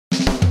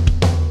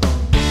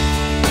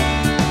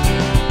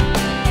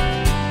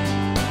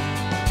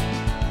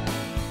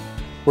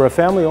We're a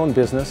family-owned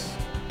business.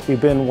 We've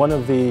been one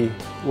of the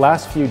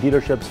last few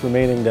dealerships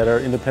remaining that are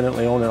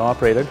independently owned and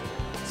operated.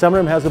 Salmon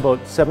Arm has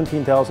about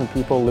 17,000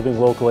 people living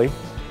locally.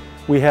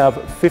 We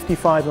have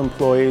 55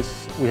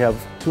 employees, we have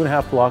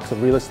 2.5 blocks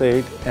of real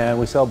estate, and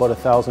we sell about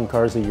 1,000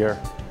 cars a year.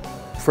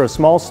 For a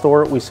small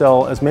store, we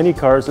sell as many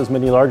cars as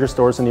many larger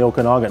stores in the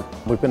Okanagan.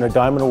 We've been a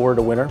Diamond Award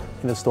winner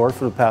in the store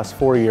for the past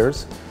 4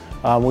 years.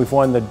 We've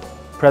won the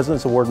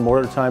President's Award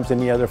more times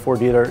than any other Ford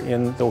dealer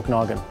in the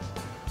Okanagan.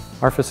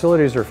 Our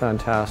facilities are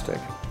fantastic.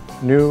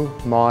 New,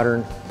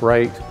 modern,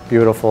 bright,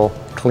 beautiful,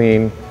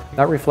 clean.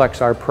 That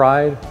reflects our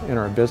pride in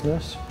our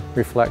business,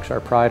 reflects our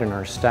pride in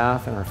our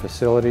staff and our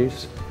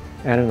facilities,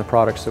 and in the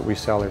products that we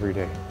sell every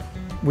day.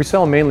 We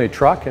sell mainly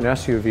truck and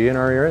SUV in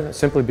our area,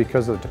 simply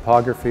because of the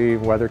topography,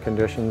 weather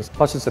conditions.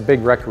 Plus it's a big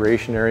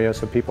recreation area,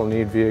 so people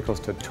need vehicles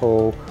to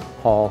tow,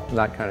 haul,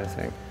 that kind of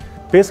thing.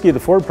 Basically, the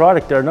Ford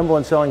product, our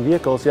 #1 selling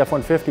vehicle is the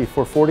F-150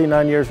 for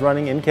 49 years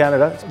running in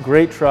Canada. It's a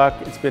great truck.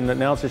 It's been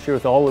announced this year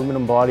with all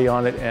aluminum body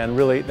on it, and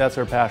really that's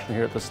our passion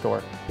here at the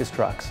store, is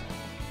trucks.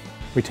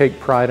 We take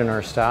pride in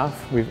our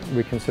staff.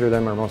 We consider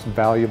them our most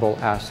valuable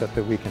asset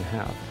that we can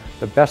have.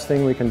 The best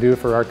thing we can do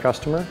for our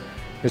customer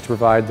is to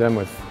provide them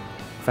with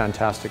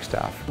fantastic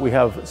staff. We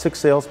have 6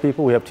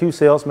 salespeople, we have 2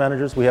 sales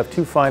managers, we have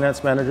 2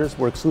 finance managers.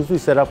 We're exclusively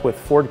set up with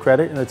Ford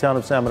Credit in the town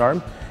of Salmon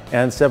Arm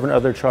and 7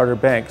 other charter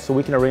banks, so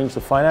we can arrange the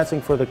financing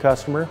for the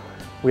customer.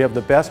 We have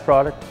the best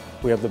product,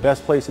 we have the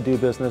best place to do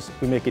business,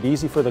 we make it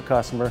easy for the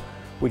customer,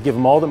 we give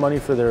them all the money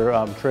for their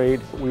trade.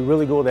 We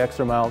really go the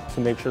extra mile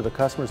to make sure the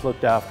customer's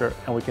looked after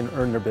and we can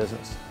earn their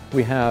business.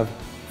 We have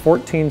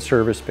 14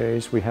 service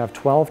bays, we have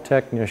 12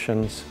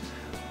 technicians,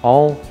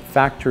 all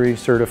factory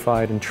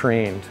certified and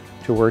trained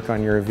to work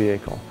on your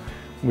vehicle.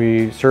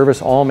 We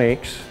service all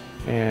makes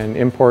and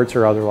imports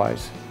or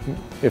otherwise.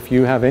 If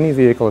you have any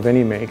vehicle of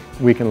any make,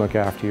 we can look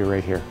after you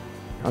right here.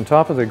 On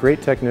top of the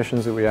great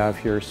technicians that we have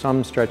here,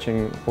 some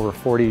stretching over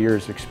 40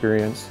 years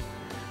experience,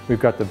 we've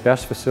got the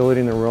best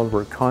facility in the world.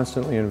 We're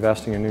constantly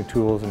investing in new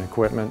tools and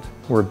equipment.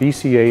 We're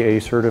BCAA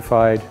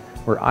certified,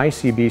 we're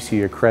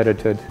ICBC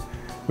accredited.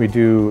 We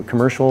do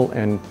commercial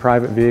and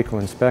private vehicle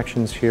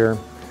inspections here.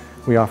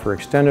 We offer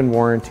extended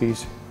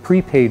warranties,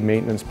 prepaid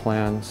maintenance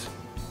plans.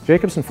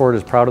 Jacobson Ford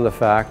is proud of the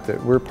fact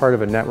that we're part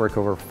of a network of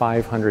over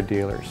 500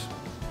 dealers.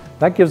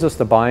 That gives us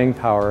the buying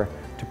power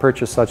to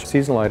purchase such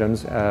seasonal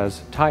items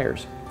as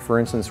tires. For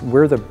instance,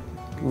 we're the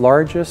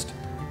largest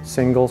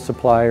single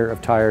supplier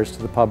of tires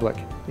to the public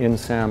in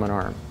Salmon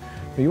Arm.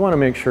 You want to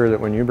make sure that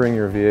when you bring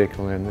your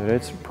vehicle in, that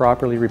it's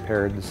properly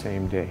repaired the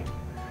same day.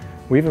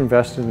 We've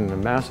invested in a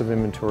massive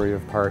inventory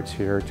of parts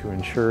here to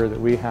ensure that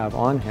we have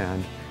on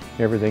hand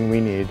everything we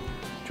need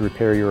to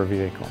repair your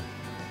vehicle.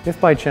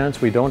 If by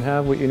chance we don't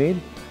have what you need,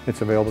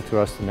 it's available to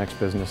us the next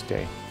business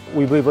day.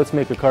 We believe let's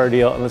make a car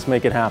deal and let's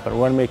make it happen. We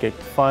want to make it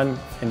fun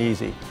and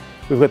easy.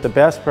 We've got the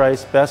best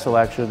price, best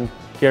selection,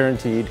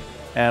 guaranteed,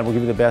 and we'll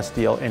give you the best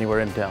deal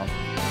anywhere in town.